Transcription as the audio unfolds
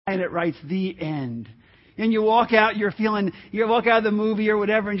and it writes the end. And you walk out, you walk out of the movie or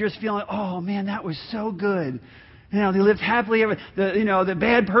whatever, and you're just feeling, oh man, that was so good. They lived happily ever. The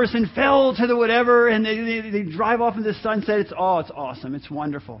bad person fell to the whatever, and they drive off into the sunset. It's awesome. It's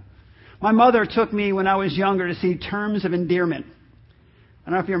wonderful. My mother took me when I was younger to see Terms of Endearment. I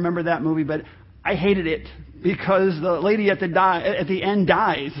don't know if you remember that movie, but I hated it because the lady at the end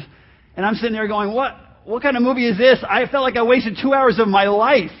dies. And I'm sitting there going, what kind of movie is this? I felt like I wasted 2 hours of my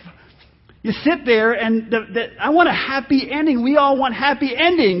life. You sit there and I want a happy ending. We all want happy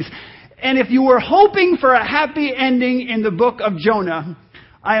endings. And if you were hoping for a happy ending in the book of Jonah,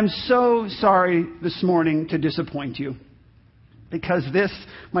 I am so sorry this morning to disappoint you. Because this,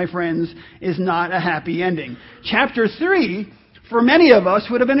 my friends, is not a happy ending. Chapter 3, for many of us,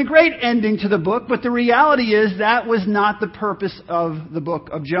 would have been a great ending to the book, but the reality is that was not the purpose of the book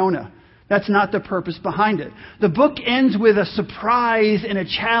of Jonah. That's not the purpose behind it. The book ends with a surprise and a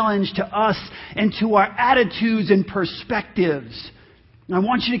challenge to us and to our attitudes and perspectives. And I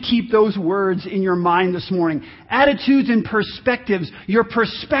want you to keep those words in your mind this morning. Attitudes and perspectives. Your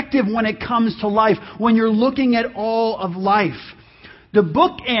perspective when it comes to life. When you're looking at all of life. The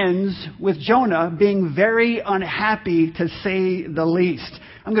book ends with Jonah being very unhappy, to say the least.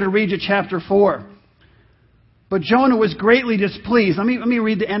 I'm going to read you chapter 4. But Jonah was greatly displeased. Let me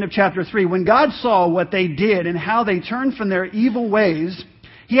read the end of chapter 3. When God saw what they did and how they turned from their evil ways,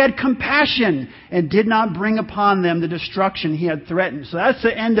 He had compassion and did not bring upon them the destruction He had threatened. So that's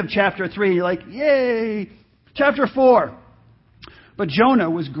the end of chapter 3. You're like, yay! Chapter 4. But Jonah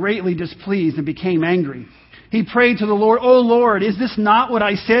was greatly displeased and became angry. He prayed to the Lord, "O Lord, is this not what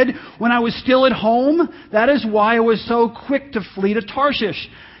I said when I was still at home? That is why I was so quick to flee to Tarshish.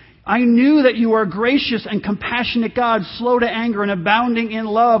 I knew that you are gracious and compassionate God, slow to anger and abounding in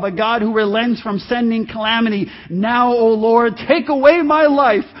love, a God who relents from sending calamity. Now, O Lord, take away my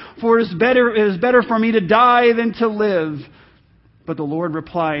life, for it is better for me to die than to live." But the Lord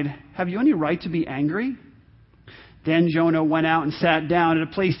replied, "Have you any right to be angry?" Then Jonah went out and sat down at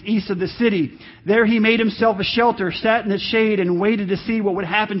a place east of the city. There he made himself a shelter, sat in the shade, and waited to see what would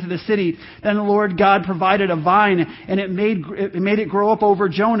happen to the city. Then the Lord God provided a vine, and it made it grow up over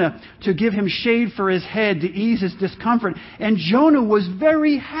Jonah to give him shade for his head, to ease his discomfort. And Jonah was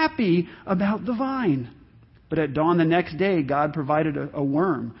very happy about the vine. But at dawn the next day, God provided a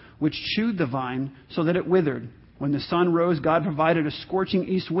worm, which chewed the vine so that it withered. When the sun rose, God provided a scorching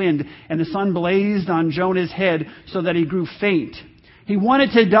east wind, and the sun blazed on Jonah's head so that he grew faint. He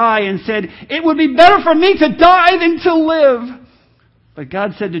wanted to die and said, "It would be better for me to die than to live." But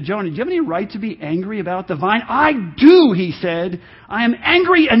God said to Jonah, "Do you have any right to be angry about the vine?" "I do," he said. "I am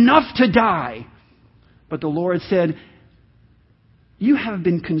angry enough to die." But the Lord said, "You have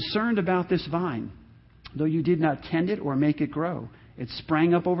been concerned about this vine, though you did not tend it or make it grow. It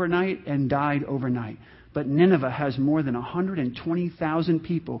sprang up overnight and died overnight. But Nineveh has more than 120,000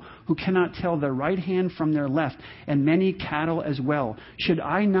 people who cannot tell their right hand from their left, and many cattle as well. Should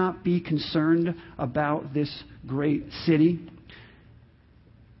I not be concerned about this great city?"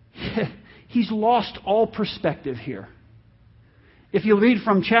 He's lost all perspective here. If you read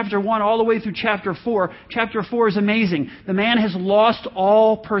from chapter 1 all the way through chapter 4 is amazing. The man has lost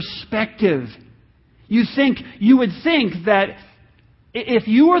all perspective. You would think that if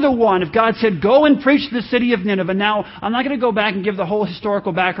you were the one, if God said, "Go and preach to the city of Nineveh." Now, I'm not going to go back and give the whole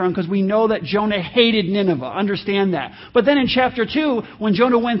historical background because we know that Jonah hated Nineveh. Understand that. But then in chapter 2, when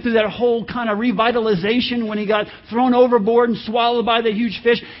Jonah went through that whole kind of revitalization, when he got thrown overboard and swallowed by the huge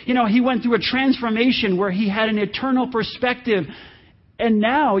fish, he went through a transformation where he had an eternal perspective. And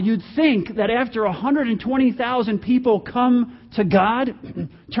now you'd think that after 120,000 people come to God,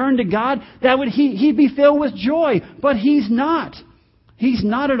 turn to God, he'd be filled with joy. But he's not. He's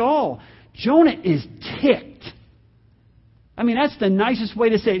not at all. Jonah is ticked. I mean, that's the nicest way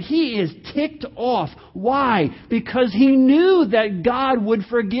to say it. He is ticked off. Why? Because he knew that God would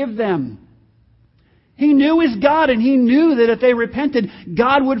forgive them. He knew his God, and he knew that if they repented,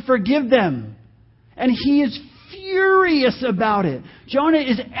 God would forgive them. And he is furious about it. Jonah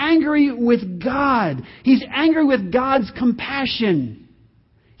is angry with God. He's angry with God's compassion.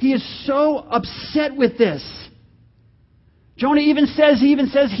 He is so upset with this. Jonah even says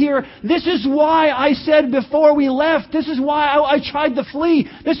here, "This is why I said before we left. This is why I tried to flee.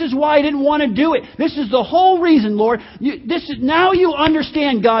 This is why I didn't want to do it. This is the whole reason, Lord. Now you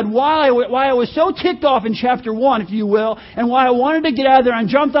understand, God, why I was so ticked off in chapter 1, if you will, and why I wanted to get out of there and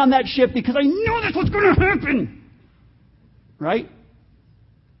jumped on that ship, because I knew this was going to happen." Right?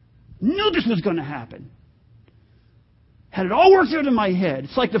 Knew this was going to happen. Had it all worked out in my head.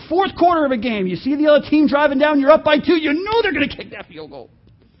 It's like the fourth quarter of a game. You see the other team driving down, you're up by 2, you know they're going to kick that field goal.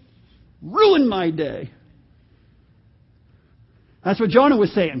 ruined my day. That's what Jonah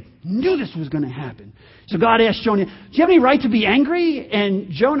was saying. Knew this was going to happen. So God asked Jonah, do you have any right to be angry? And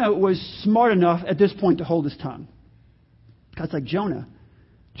Jonah was smart enough at this point to hold his tongue. God's like, Jonah,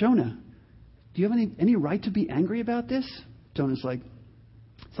 do you have any right to be angry about this? Jonah's like,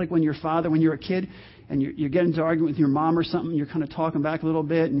 it's like when your father, when you're a kid, and you get into an argument with your mom or something, you're kind of talking back a little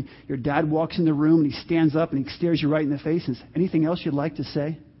bit, and your dad walks in the room, and he stands up, and he stares you right in the face, and says, anything else you'd like to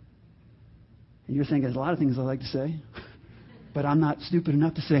say? And you're thinking, there's a lot of things I'd like to say. But I'm not stupid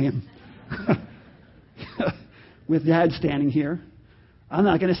enough to say him. With Dad standing here, I'm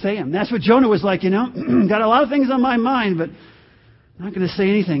not going to say him. That's what Jonah was like, got a lot of things on my mind, but I'm not going to say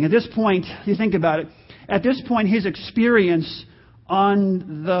anything. At this point, you think about it. At this point, his experience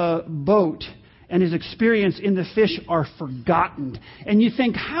on the boat and his experience in the fish are forgotten. And you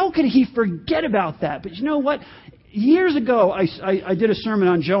think, how could he forget about that? But you know what? Years ago, I did a sermon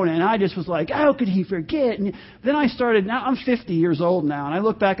on Jonah, and I just was like, how could he forget? And then I started, now I'm 50 years old now, and I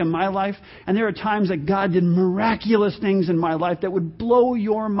look back on my life, and there are times that God did miraculous things in my life that would blow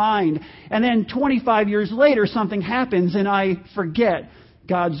your mind. And then 25 years later, something happens, and I forget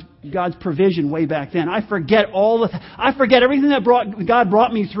God's provision way back then. I forget everything that God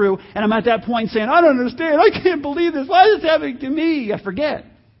brought me through, and I'm at that point saying, I don't understand. I can't believe this. Why is this happening to me? I forget.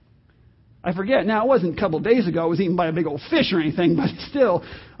 Now, it wasn't a couple of days ago I was eaten by a big old fish or anything, but still,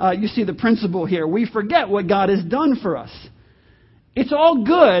 you see the principle here. We forget what God has done for us. It's all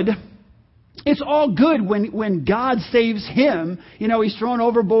good. It's all good when God saves him. He's thrown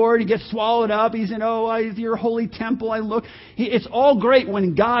overboard. He gets swallowed up. He's in, your holy temple. It's all great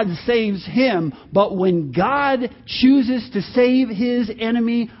when God saves him. But when God chooses to save his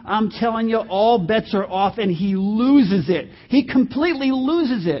enemy, I'm telling you, all bets are off and he loses it. He completely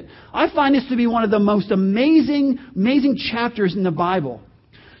loses it. I find this to be one of the most amazing chapters in the Bible.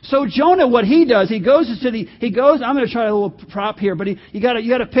 So Jonah, what he does, I'm going to try a little prop here, but you got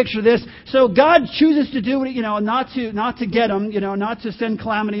to picture this. So God chooses to do it, not to get them, not to send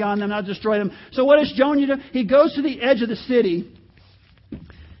calamity on them, not to destroy them. So what does Jonah do? He goes to the edge of the city,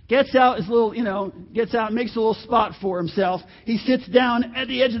 gets out, makes a little spot for himself. He sits down at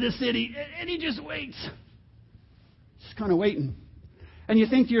the edge of the city, and he just waits. Just kind of waiting. And you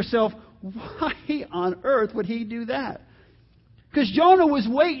think to yourself, why on earth would he do that? Because Jonah was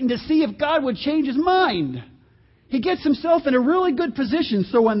waiting to see if God would change his mind. He gets himself in a really good position.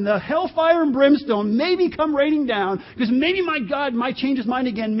 So when the hellfire and brimstone maybe come raining down, because maybe my God might change his mind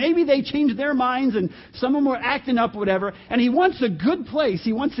again. Maybe they changed their minds and some of them were acting up, whatever. And he wants a good place.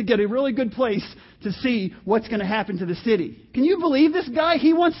 He wants to get a really good place to see what's going to happen to the city. Can you believe this guy?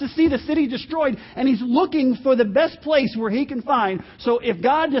 He wants to see the city destroyed, and he's looking for the best place where he can find. So if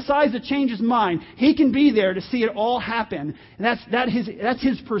God decides to change his mind, he can be there to see it all happen. And that's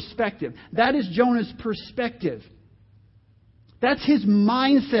his perspective. That is Jonah's perspective. That's his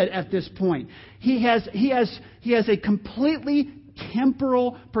mindset at this point. He has a completely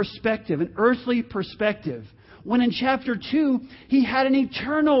temporal perspective, an earthly perspective. When in chapter 2, he had an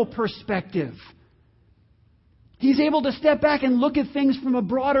eternal perspective. He's able to step back and look at things from a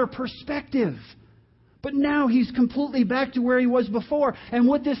broader perspective. But now he's completely back to where he was before. And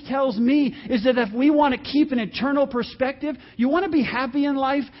what this tells me is that if we want to keep an eternal perspective, you want to be happy in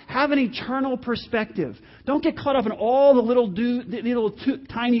life, have an eternal perspective. Don't get caught up in all the little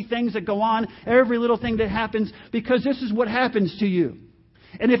tiny things that go on, every little thing that happens, because this is what happens to you.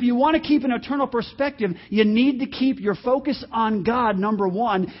 And if you want to keep an eternal perspective, you need to keep your focus on God, number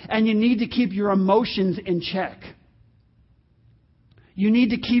one, and you need to keep your emotions in check. You need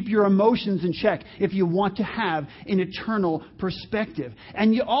to keep your emotions in check if you want to have an eternal perspective.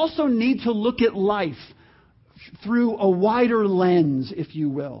 And you also need to look at life through a wider lens, if you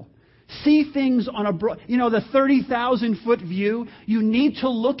will. See things on the 30,000-foot view. You need to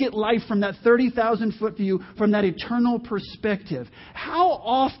look at life from that 30,000-foot view, from that eternal perspective. How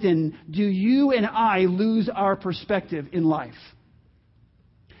often do you and I lose our perspective in life?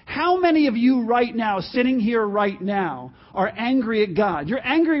 How many of you right now, sitting here right now, are angry at God? You're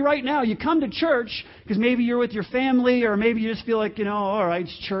angry right now. You come to church because maybe you're with your family, or maybe you just feel like, all right,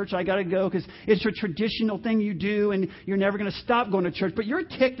 it's church, I got to go because it's a traditional thing you do and you're never going to stop going to church. But you're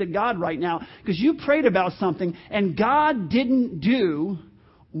ticked at God right now because you prayed about something and God didn't do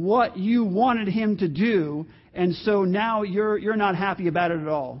what you wanted Him to do. And so now you're not happy about it at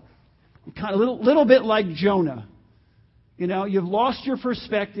all. Kind of a little bit like Jonah. You've lost your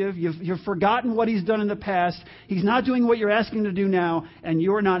perspective. You've forgotten what He's done in the past. He's not doing what you're asking Him to do now, and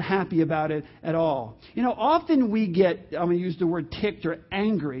you're not happy about it at all. Often we get, I'm going to use the word ticked or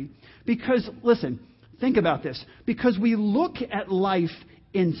angry, because, listen, think about this. Because we look at life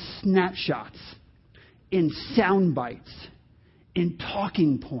in snapshots, in sound bites, in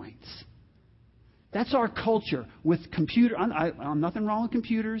talking points. That's our culture with computer. I'm nothing wrong with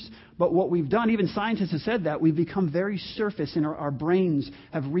computers, but what we've done, even scientists have said that, we've become very surface, and our brains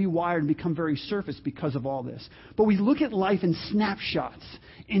have rewired and become very surface because of all this. But we look at life in snapshots,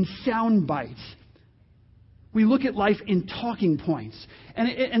 in sound bites. We look at life in talking points.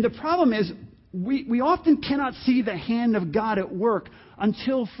 And the problem is, we often cannot see the hand of God at work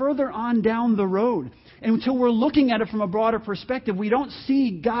until further on down the road. And until we're looking at it from a broader perspective, we don't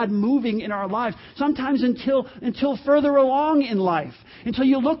see God moving in our lives. Sometimes until further along in life. Until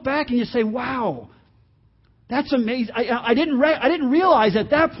you look back and you say, wow, that's amazing. I didn't realize at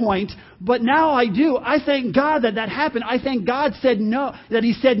that point, but now I do. I thank God that happened. I thank God said no, that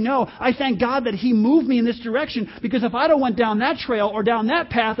He said no. I thank God that He moved me in this direction, because if I'd have went down that trail or down that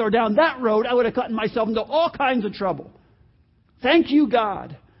path or down that road, I would have gotten myself into all kinds of trouble. Thank you,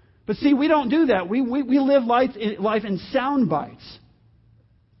 God. But see, we don't do that. We live life in sound bites.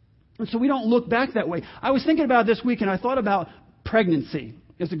 And so we don't look back that way. I was thinking about this week, and I thought about pregnancy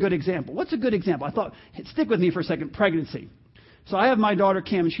as a good example. What's a good example? I thought, stick with me for a second, pregnancy. So I have my daughter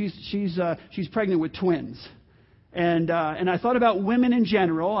Kim, and she's pregnant with twins. And I thought about women in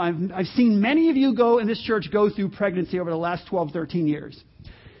general. I've seen many of you in this church go through pregnancy over the last 12, 13 years.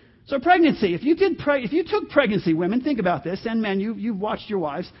 So pregnancy, if you took pregnancy, women, think about this, and men, you've watched your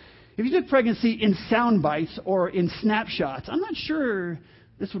wives. If you took pregnancy in sound bites or in snapshots, I'm not sure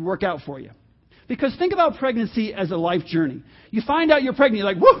this would work out for you. Because think about pregnancy as a life journey. You find out you're pregnant,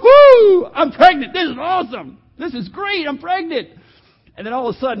 you're like, woohoo, I'm pregnant, this is awesome, this is great, I'm pregnant. And then all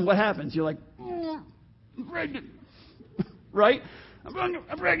of a sudden, what happens? You're like, I'm pregnant, right? I'm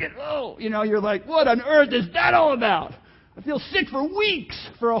pregnant, oh, you're like, what on earth is that all about? I feel sick for weeks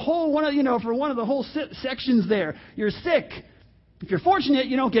for one of the whole sections there. You're sick. If you're fortunate,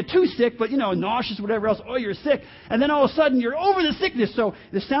 you don't get too sick, but, nauseous, whatever else, oh, you're sick. And then all of a sudden, you're over the sickness. So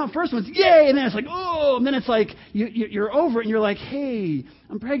the first one's, yay, and then it's like, oh, and then it's like, you're over it, and you're like, hey,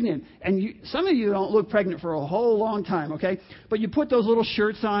 I'm pregnant. And some of you don't look pregnant for a whole long time, okay? But you put those little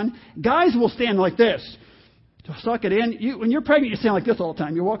shirts on. Guys will stand like this to suck it in. When you're pregnant, you stand like this all the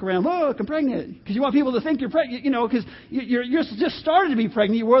time. You walk around, look, I'm pregnant. Because you want people to think you're pregnant, because you're just started to be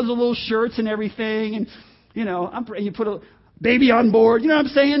pregnant. You wear those little shirts and everything, and, you put a baby on board, you know what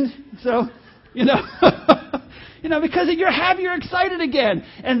I'm saying? So, because you're happy, you're excited again.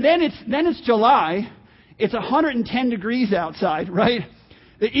 And then it's July. It's 110 degrees outside, right?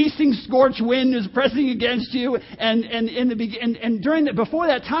 The easting scorch wind is pressing against you, and before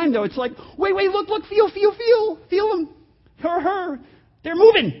that time though, it's like, wait, look, feel them, her, they're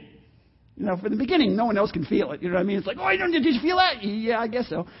moving. For the beginning, no one else can feel it. You know what I mean? It's like, oh, did you feel that? Yeah, I guess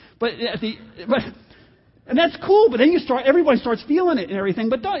so. And that's cool, but then everybody starts feeling it and everything.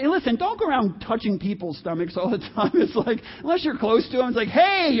 But don't go around touching people's stomachs all the time. It's like, unless you're close to them, it's like,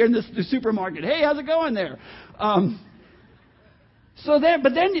 hey, you're in the supermarket. Hey, how's it going there?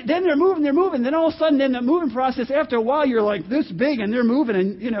 But then they're moving. Then all of a sudden, in the moving process, after a while, you're like this big, and they're moving,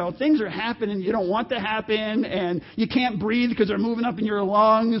 and things are happening you don't want to happen, and you can't breathe because they're moving up in your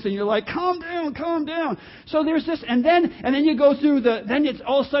lungs, and you're like, calm down. So there's this, and then you go through then it's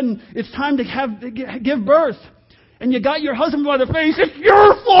all of a sudden it's time to give birth, and you got your husband by the face. It's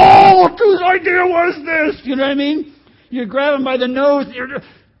your fault. Whose idea was this? You know what I mean? You grab him by the nose,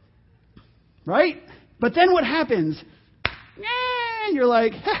 right? But then what happens? And you're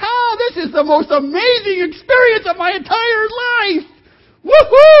like, this is the most amazing experience of my entire life.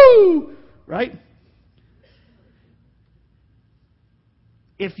 Woohoo! Right?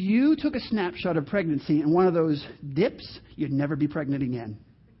 If you took a snapshot of pregnancy in one of those dips, you'd never be pregnant again.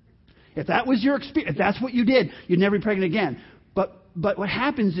 If that was your experience, if that's what you did, you'd never be pregnant again. But what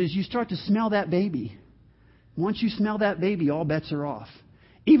happens is you start to smell that baby. Once you smell that baby, all bets are off.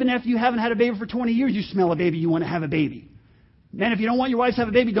 Even if you haven't had a baby for 20 years, you smell a baby, you want to have a baby. Man, if you don't want your wife to have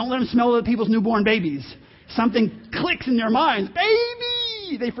a baby, don't let them smell other people's newborn babies. Something clicks in their minds.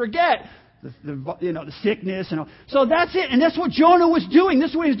 Baby! They forget the sickness and all. So that's it. And that's what Jonah was doing.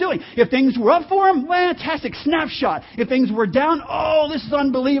 This is what he was doing. If things were up for him, fantastic, snapshot. If things were down, oh, this is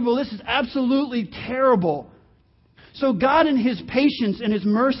unbelievable. This is absolutely terrible. So God in His patience and His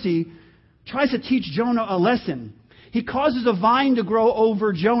mercy tries to teach Jonah a lesson. He causes a vine to grow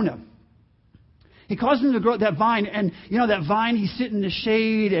over Jonah. He caused him to grow that vine, and that vine, he's sitting in the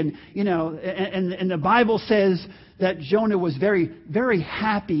shade, and and the Bible says that Jonah was very, very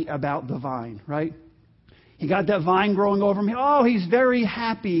happy about the vine, right? He got that vine growing over him. Oh, he's very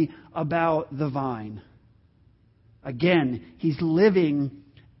happy about the vine. Again, he's living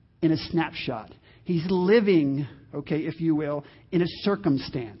in a snapshot. He's living okay, if you will, in a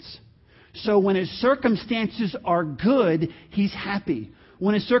circumstance. So when his circumstances are good, he's happy.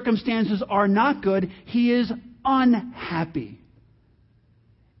 When his circumstances are not good, he is unhappy.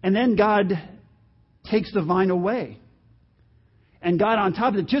 And then God takes the vine away. And God, on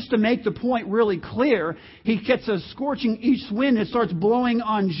top of it, just to make the point really clear, he gets a scorching east wind that starts blowing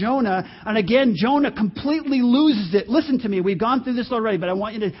on Jonah. And again, Jonah completely loses it. Listen to me. We've gone through this already, but I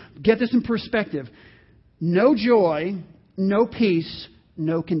want you to get this in perspective. No joy, no peace,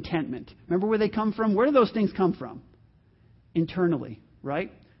 no contentment. Remember where they come from? Where do those things come from? Internally,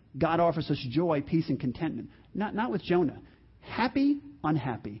 right? God offers us joy, peace, and contentment. Not with Jonah. Happy,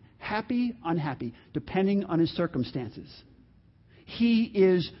 unhappy. Happy, unhappy. Depending on his circumstances. He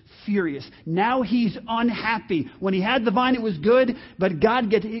is furious. Now he's unhappy. When he had the vine, it was good, but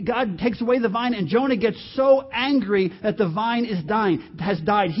God takes away the vine, and Jonah gets so angry that the vine has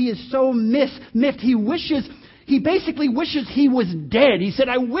died. He is so miffed. He basically wishes he was dead. He said,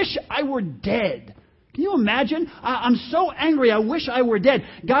 I wish I were dead. Can you imagine? I'm so angry. I wish I were dead.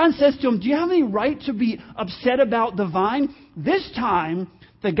 God says to him, do you have any right to be upset about the vine? This time,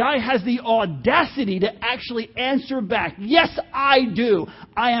 the guy has the audacity to actually answer back. Yes, I do.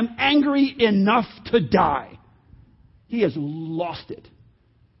 I am angry enough to die. He has lost it.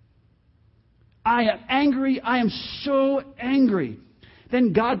 I am angry. I am so angry.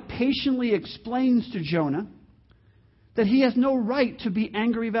 Then God patiently explains to Jonah that he has no right to be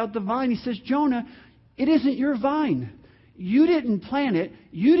angry about the vine. He says, Jonah, it isn't your vine. You didn't plant it.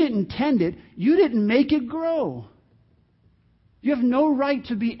 You didn't tend it. You didn't make it grow. You have no right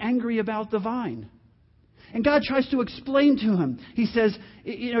to be angry about the vine. And God tries to explain to him. He says,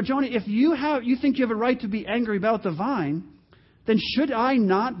 Jonah, if you think you have a right to be angry about the vine, then should I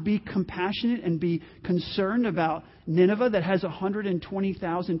not be compassionate and be concerned about Nineveh that has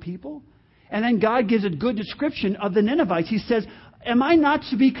 120,000 people? And then God gives a good description of the Ninevites. He says, am I not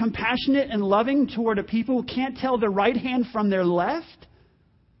to be compassionate and loving toward a people who can't tell their right hand from their left?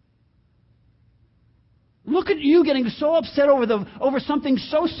 Look at you getting so upset over something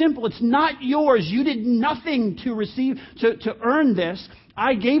so simple. It's not yours. You did nothing to receive, to earn this.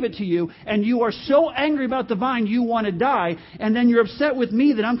 I gave it to you, and you are so angry about the vine you want to die, and then you're upset with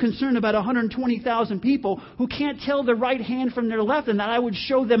me that I'm concerned about 120,000 people who can't tell their right hand from their left, and that I would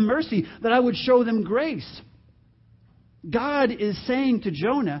show them mercy, that I would show them grace. God is saying to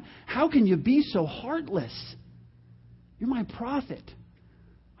Jonah, how can you be so heartless? You're my prophet.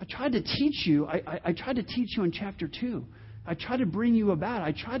 I tried to teach you. I tried to teach you in chapter 2. I tried to bring you about.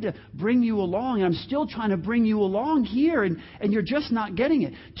 I tried to bring you along. And I'm still trying to bring you along here, and you're just not getting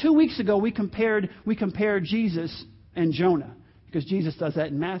it. 2 weeks ago, we compared Jesus and Jonah, because Jesus does that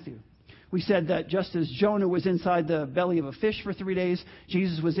in Matthew. We said that just as Jonah was inside the belly of a fish for 3 days,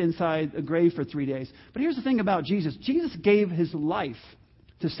 Jesus was inside a grave for 3 days. But here's the thing about Jesus. Jesus gave his life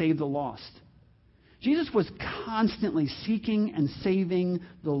to save the lost. Jesus was constantly seeking and saving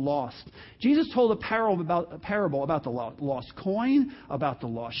the lost. Jesus told a parable about the lost coin, about the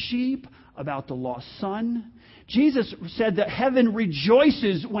lost sheep, about the lost son. Jesus said that heaven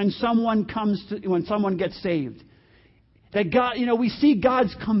rejoices when someone gets saved. That God, we see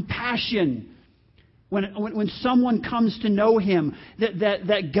God's compassion when someone comes to know Him.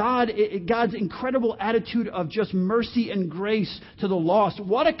 That God's incredible attitude of just mercy and grace to the lost.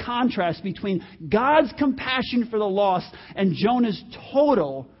 What a contrast between God's compassion for the lost and Jonah's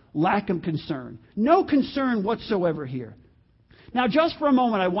total lack of concern. No concern whatsoever here. Now, just for a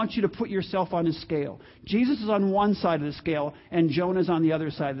moment, I want you to put yourself on a scale. Jesus is on one side of the scale, and Jonah's on the other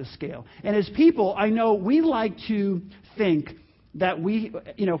side of the scale. And as people, I know we like to think that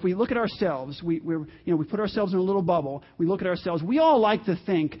if we look at ourselves, we put ourselves in a little bubble. We look at ourselves. We all like to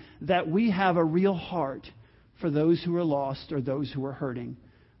think that we have a real heart for those who are lost or those who are hurting,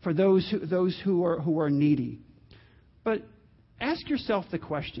 for those who are needy. But ask yourself the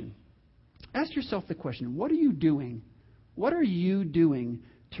question. What are you doing? What are you doing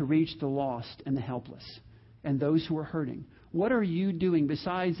to reach the lost and the helpless and those who are hurting? What are you doing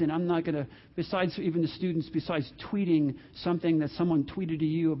besides even the students, besides tweeting something that someone tweeted to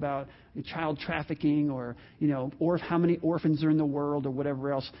you about child trafficking or how many orphans are in the world or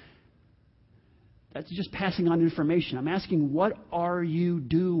whatever else? That's just passing on information. I'm asking, what are you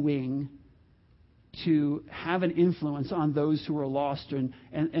doing to have an influence on those who are lost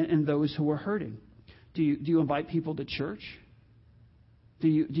and those who are hurting? Do you invite people to church? Do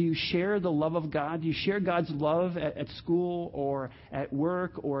you share the love of God? Do you share God's love at school or at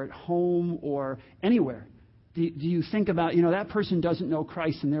work or at home or anywhere? Do you think about, that person doesn't know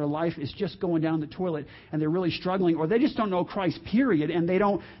Christ and their life is just going down the toilet and they're really struggling, or they just don't know Christ, period, and they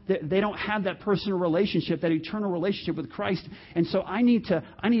don't have that personal relationship, that eternal relationship with Christ, and so I need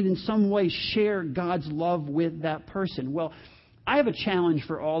in some way share God's love with that person. Well, I have a challenge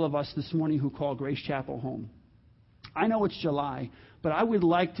for all of us this morning who call Grace Chapel home. I know it's July, but I would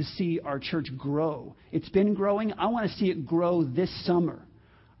like to see our church grow. It's been growing. I want to see it grow this summer.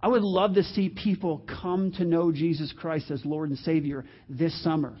 I would love to see people come to know Jesus Christ as Lord and Savior this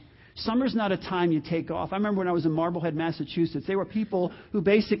summer. Summer's not a time you take off. I remember when I was in Marblehead, Massachusetts, there were people who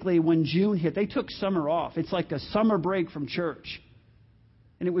basically, when June hit, they took summer off. It's like a summer break from church.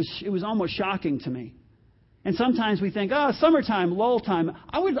 And it was almost shocking to me. And sometimes we think, summertime, lull time.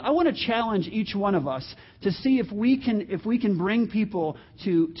 I want to challenge each one of us to see if we can bring people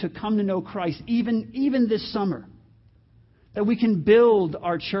to come to know Christ even this summer. That we can build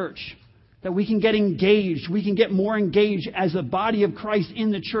our church, that we can get engaged, we can get more engaged as a body of Christ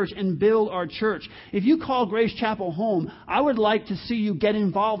in the church and build our church. If you call Grace Chapel home, I would like to see you get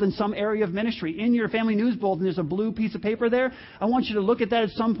involved in some area of ministry. In your family news bulletin, there's a blue piece of paper there. I want you to look at that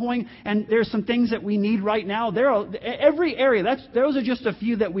at some point, and there's some things that we need right now. Every area, those are just a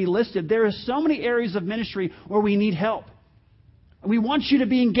few that we listed. There are so many areas of ministry where we need help. We want you to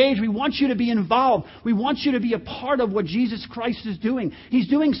be engaged. We want you to be involved. We want you to be a part of what Jesus Christ is doing. He's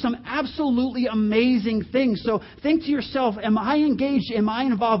doing some absolutely amazing things. So think to yourself, am I engaged? Am I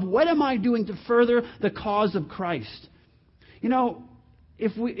involved? What am I doing to further the cause of Christ?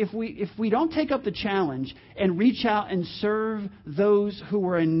 If we don't take up the challenge and reach out and serve those who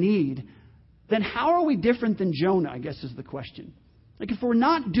are in need, then how are we different than Jonah, I guess is the question. Like if we're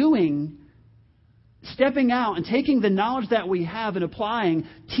not stepping out and taking the knowledge that we have and applying,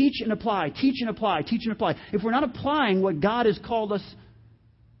 teach and apply, teach and apply, teach and apply. If we're not applying what God has called us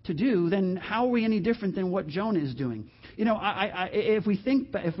to do, then how are we any different than what Jonah is doing? If we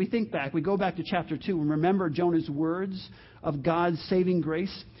think back, we go back to chapter 2 and remember Jonah's words of God's saving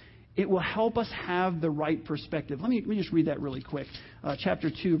grace. It will help us have the right perspective. Let me just read that really quick.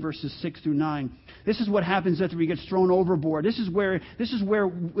 Chapter 2, verses 6 through 9. This is what happens after we get thrown overboard. This is where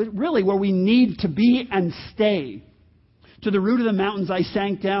we need to be and stay. To the root of the mountains I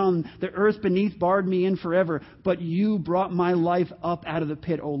sank down. The earth beneath barred me in forever. But you brought my life up out of the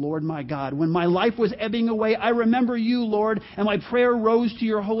pit, O Lord my God. When my life was ebbing away, I remember you, Lord, and my prayer rose to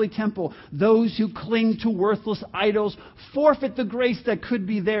your holy temple. Those who cling to worthless idols forfeit the grace that could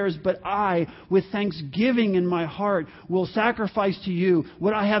be theirs. But I, with thanksgiving in my heart, will sacrifice to you.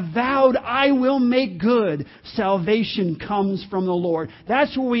 What I have vowed, I will make good. Salvation comes from the Lord.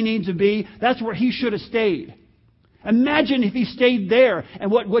 That's where we need to be. That's where he should have stayed. Imagine if he stayed there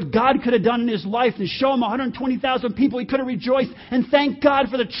and what God could have done in his life and show him 120,000 people. He could have rejoiced and thanked God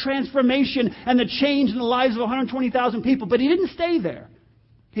for the transformation and the change in the lives of 120,000 people. But he didn't stay there.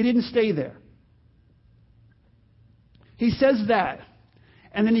 He didn't stay there. He says that,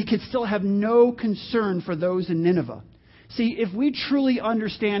 and then he could still have no concern for those in Nineveh. See, if we truly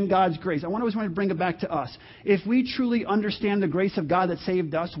understand God's grace, I always want to bring it back to us. If we truly understand the grace of God that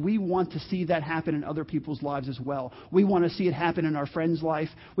saved us, we want to see that happen in other people's lives as well. We want to see it happen in our friend's life.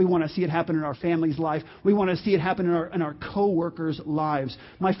 We want to see it happen in our family's life. We want to see it happen in our co-workers' lives.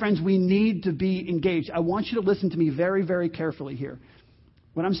 My friends, we need to be engaged. I want you to listen to me very, very carefully here.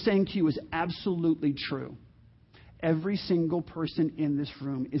 What I'm saying to you is absolutely true. Every single person in this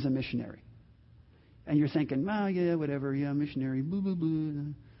room is a missionary. And you're thinking, well, yeah, whatever, yeah, missionary, boo, boo,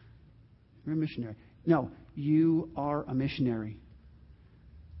 boo. You're a missionary. No, you are a missionary.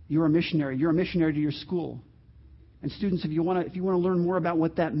 You're a missionary. You're a missionary to your school. And students, if you want to learn more about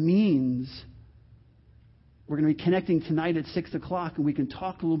what that means, we're going to be connecting tonight at 6 o'clock, and we can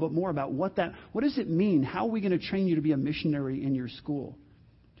talk a little bit more about what does it mean? How are we going to train you to be a missionary in your school?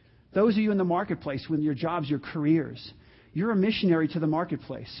 Those of you in the marketplace, with your jobs, your careers, you're a missionary to the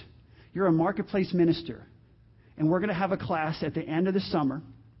marketplace. You're a marketplace minister. And we're going to have a class at the end of the summer,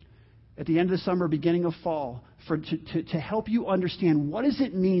 beginning of fall, to help you understand what does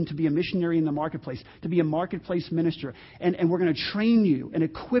it mean to be a missionary in the marketplace, to be a marketplace minister. And we're going to train you and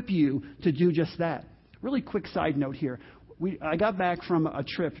equip you to do just that. Really quick side note here. I got back from a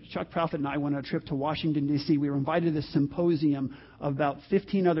trip. Chuck Prophet and I went on a trip to Washington, D.C. We were invited to this symposium of about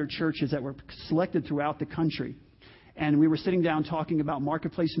 15 other churches that were selected throughout the country. And we were sitting down talking about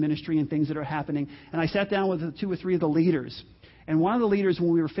marketplace ministry and things that are happening. And I sat down with 2 or 3 of the leaders. And one of the leaders,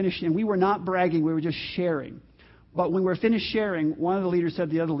 when we were finished, and we were not bragging, we were just sharing. But when we were finished sharing, one of the leaders said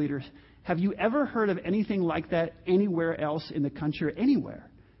to the other leaders, have you ever heard of anything like that anywhere else in the country or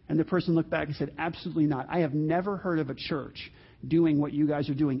anywhere? And the person looked back and said, absolutely not. I have never heard of a church doing what you guys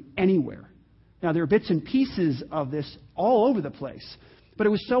are doing anywhere. Now, there are bits and pieces of this all over the place. But it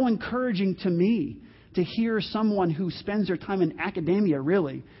was so encouraging to me to hear someone who spends their time in academia,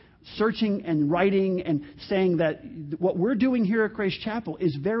 really, searching and writing and saying that what we're doing here at Grace Chapel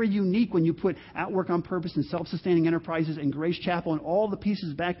is very unique when you put Outwork on Purpose and Self-Sustaining Enterprises and Grace Chapel and all the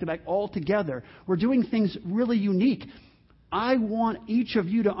pieces back to back all together. We're doing things really unique. I want each of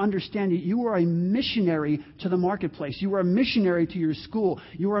you to understand that you are a missionary to the marketplace. You are a missionary to your school.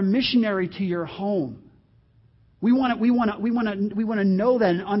 You are a missionary to your home. We want to know that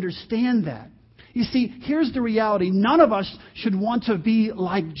and understand that. You see, here's the reality. None of us should want to be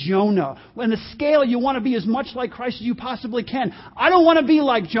like Jonah. On the scale, you want to be as much like Christ as you possibly can. I don't want to be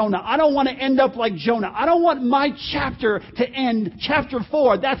like Jonah. I don't want to end up like Jonah. I don't want my chapter to end, chapter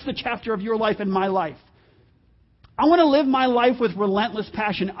 4. That's the chapter of your life and my life. I want to live my life with relentless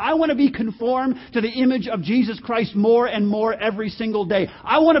passion. I want to be conformed to the image of Jesus Christ more and more every single day.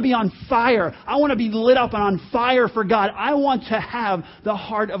 I want to be on fire. I want to be lit up and on fire for God. I want to have the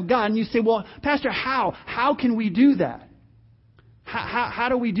heart of God. And you say, well, Pastor, how? How can we do that? How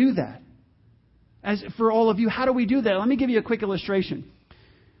do we do that? As for all of you, how do we do that? Let me give you a quick illustration.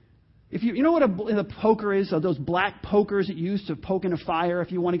 If you know what a poker is? So those black pokers that you use to poke in a fire. If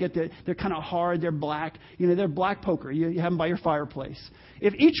you want to get they're kind of hard. They're black. They're black poker. You have them by your fireplace.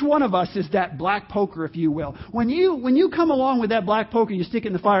 If each one of us is that black poker, if you will, when you come along with that black poker, you stick it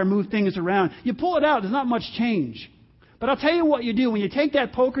in the fire, move things around, you pull it out. There's not much change. But I'll tell you what you do. When you take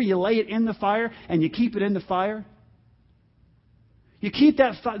that poker, you lay it in the fire and you keep it in the fire. You keep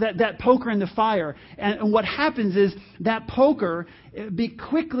that poker in the fire, and what happens is that poker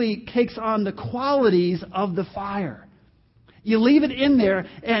quickly takes on the qualities of the fire. You leave it in there,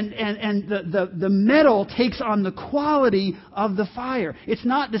 and the metal takes on the quality of the fire. It's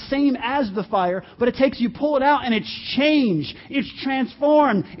not the same as the fire, but you pull it out, and it's changed. It's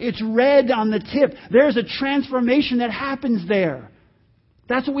transformed. It's red on the tip. There's a transformation that happens there.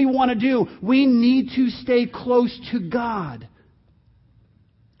 That's what we want to do. We need to stay close to God.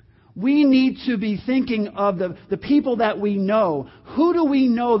 We need to be thinking of the people that we know. Who do we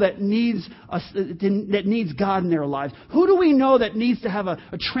know that needs God in their lives? Who do we know that needs to have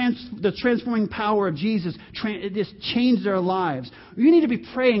the transforming power of Jesus just change their lives? You need to be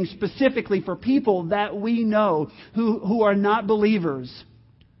praying specifically for people that we know who are not believers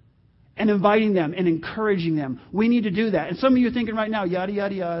and inviting them and encouraging them. We need to do that. And some of you are thinking right now, yada,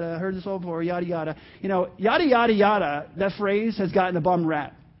 yada, yada, I heard this all before, yada, yada. Yada, yada, yada, that phrase has gotten a bum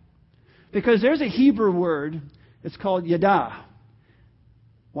rap. Because there's a Hebrew word, it's called yada.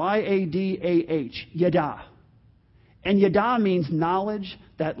 Y-A-D-A-H. Yada. And yada means knowledge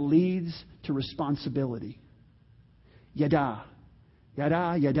that leads to responsibility. Yada.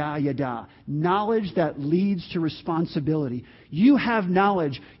 Yada, yada, yada. Knowledge that leads to responsibility. You have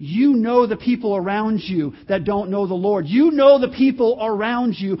knowledge. You know the people around you that don't know the Lord. You know the people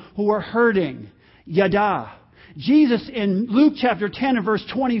around you who are hurting. Yada. Jesus in Luke chapter 10 and verse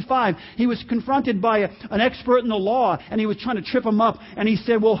 25, he was confronted by an expert in the law, and he was trying to trip him up, and he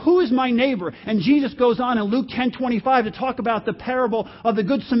said, well, who is my neighbor? And Jesus goes on in Luke 10:25 to talk about the parable of the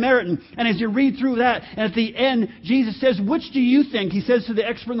Good Samaritan. And as you read through that, and at the end, Jesus says, which do you think? He says to the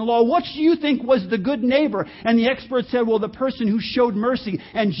expert in the law, what do you think was the good neighbor? And the expert said, well, the person who showed mercy.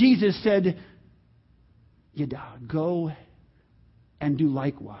 And Jesus said, Yada, go and do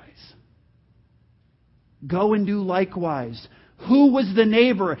likewise. Go and do likewise. Who was the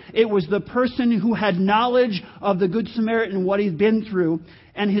neighbor? It was the person who had knowledge of the Good Samaritan and what he'd been through,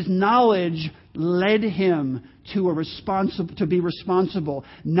 and his knowledge led him to be responsible.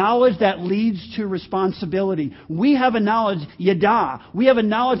 Knowledge that leads to responsibility. We have a knowledge, yada. We have a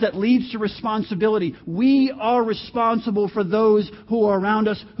knowledge that leads to responsibility. We are responsible for those who are around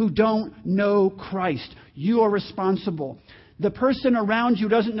us who don't know Christ. You are responsible. The person around you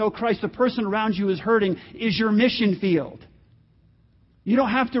doesn't know Christ. The person around you is hurting is your mission field. You don't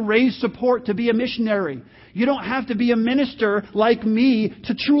have to raise support to be a missionary. You don't have to be a minister like me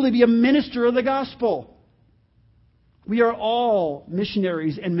to truly be a minister of the gospel. We are all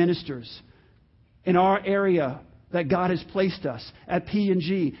missionaries and ministers in our area that God has placed us at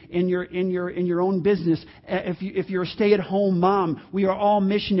P&G, in your own business. If you're a stay-at-home mom, we are all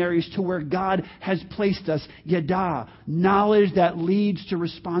missionaries to where God has placed us. Yada, knowledge that leads to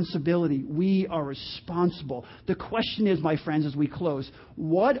responsibility. We are responsible. The question is, my friends, as we close,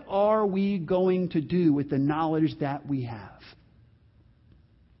 what are we going to do with the knowledge that we have?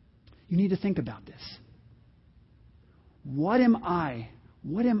 You need to think about this. What am I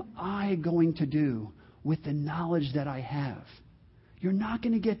going to do with the knowledge that I have? You're not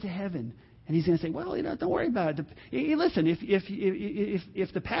going to get to heaven And he's going to say, well, don't worry about it. Listen,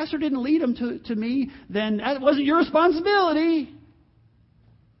 if the pastor didn't lead them to me, then that wasn't your responsibility.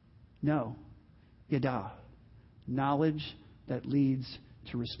 No. Yada. Knowledge that leads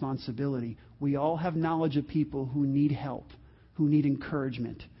to responsibility. We all have knowledge of people who need help, who need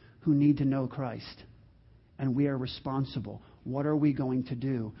encouragement, who need to know Christ. And we are responsible. What are we going to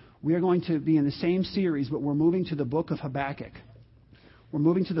do? We are going to be in the same series, but we're moving to the book of Habakkuk. We're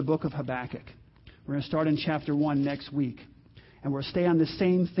moving to the book of Habakkuk. We're going to start in chapter 1 next week. And we'll stay on the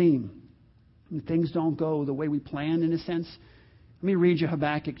same theme. When things don't go the way we planned, in a sense. Let me read you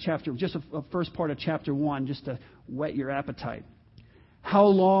Habakkuk chapter, just a first part of chapter 1, just to whet your appetite. How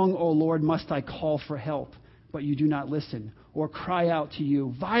long, O Lord, must I call for help, but you do not listen, or cry out to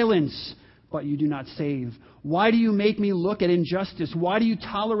you, violence, but you do not save? Why do you make me look at injustice? Why do you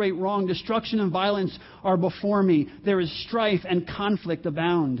tolerate wrong? Destruction and violence are before me. There is strife and conflict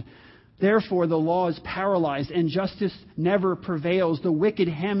abound. Therefore the law is paralyzed, and justice never prevails. The wicked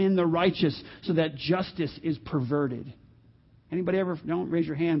hem in the righteous, so that justice is perverted. Anybody ever, don't raise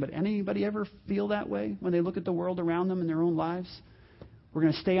your hand, but anybody ever feel that way when they look at the world around them in their own lives? We're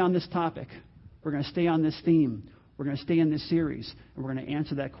going to stay on this topic. We're going to stay on this theme. We're going to stay in this series, and we're going to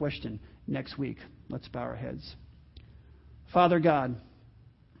answer that question next week. Let's bow our heads. Father God,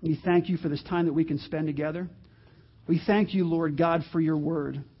 we thank you for this time that we can spend together. We thank you, Lord God, for your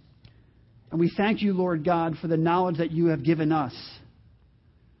word. And we thank you, Lord God, for the knowledge that you have given us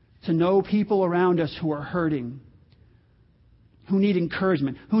to know people around us who are hurting, who need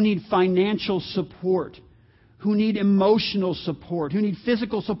encouragement, who need financial support, who need emotional support, who need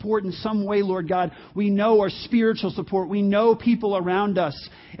physical support in some way, Lord God. We know our spiritual support. We know people around us.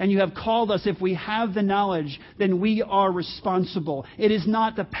 And you have called us, if we have the knowledge, then we are responsible. It is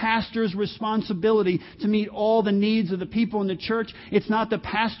not the pastor's responsibility to meet all the needs of the people in the church. It's not the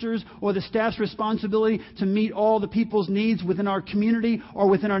pastor's or the staff's responsibility to meet all the people's needs within our community or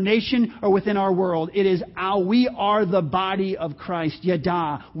within our nation or within our world. It is we are the body of Christ.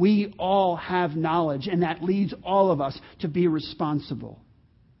 Yada. We all have knowledge, and that leads all of us to be responsible.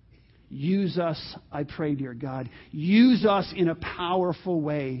 Use us, I pray, dear God. Use us in a powerful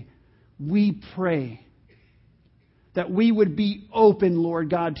way. We pray that we would be open, Lord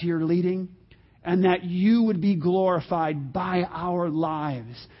God, to your leading, and that you would be glorified by our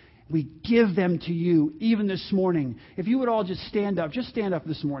lives. We give them to you, even this morning. If you would all just stand up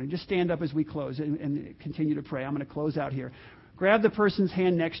this morning. Just stand up as we close and continue to pray. I'm going to close out here. Grab the person's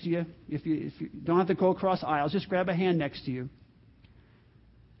hand next to you. If you don't have to go across aisles, just grab a hand next to you.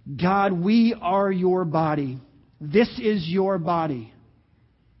 God, we are your body. This is your body.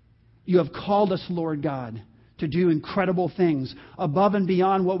 You have called us, Lord God, to do incredible things above and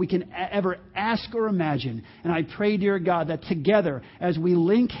beyond what we can ever ask or imagine. And I pray, dear God, that together, as we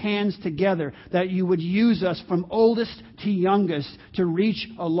link hands together, that you would use us from oldest to youngest to reach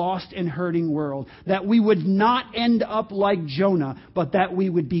a lost and hurting world. That we would not end up like Jonah, but that we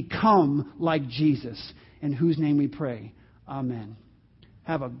would become like Jesus. In whose name we pray. Amen.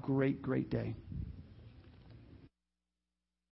 Have a great, great day.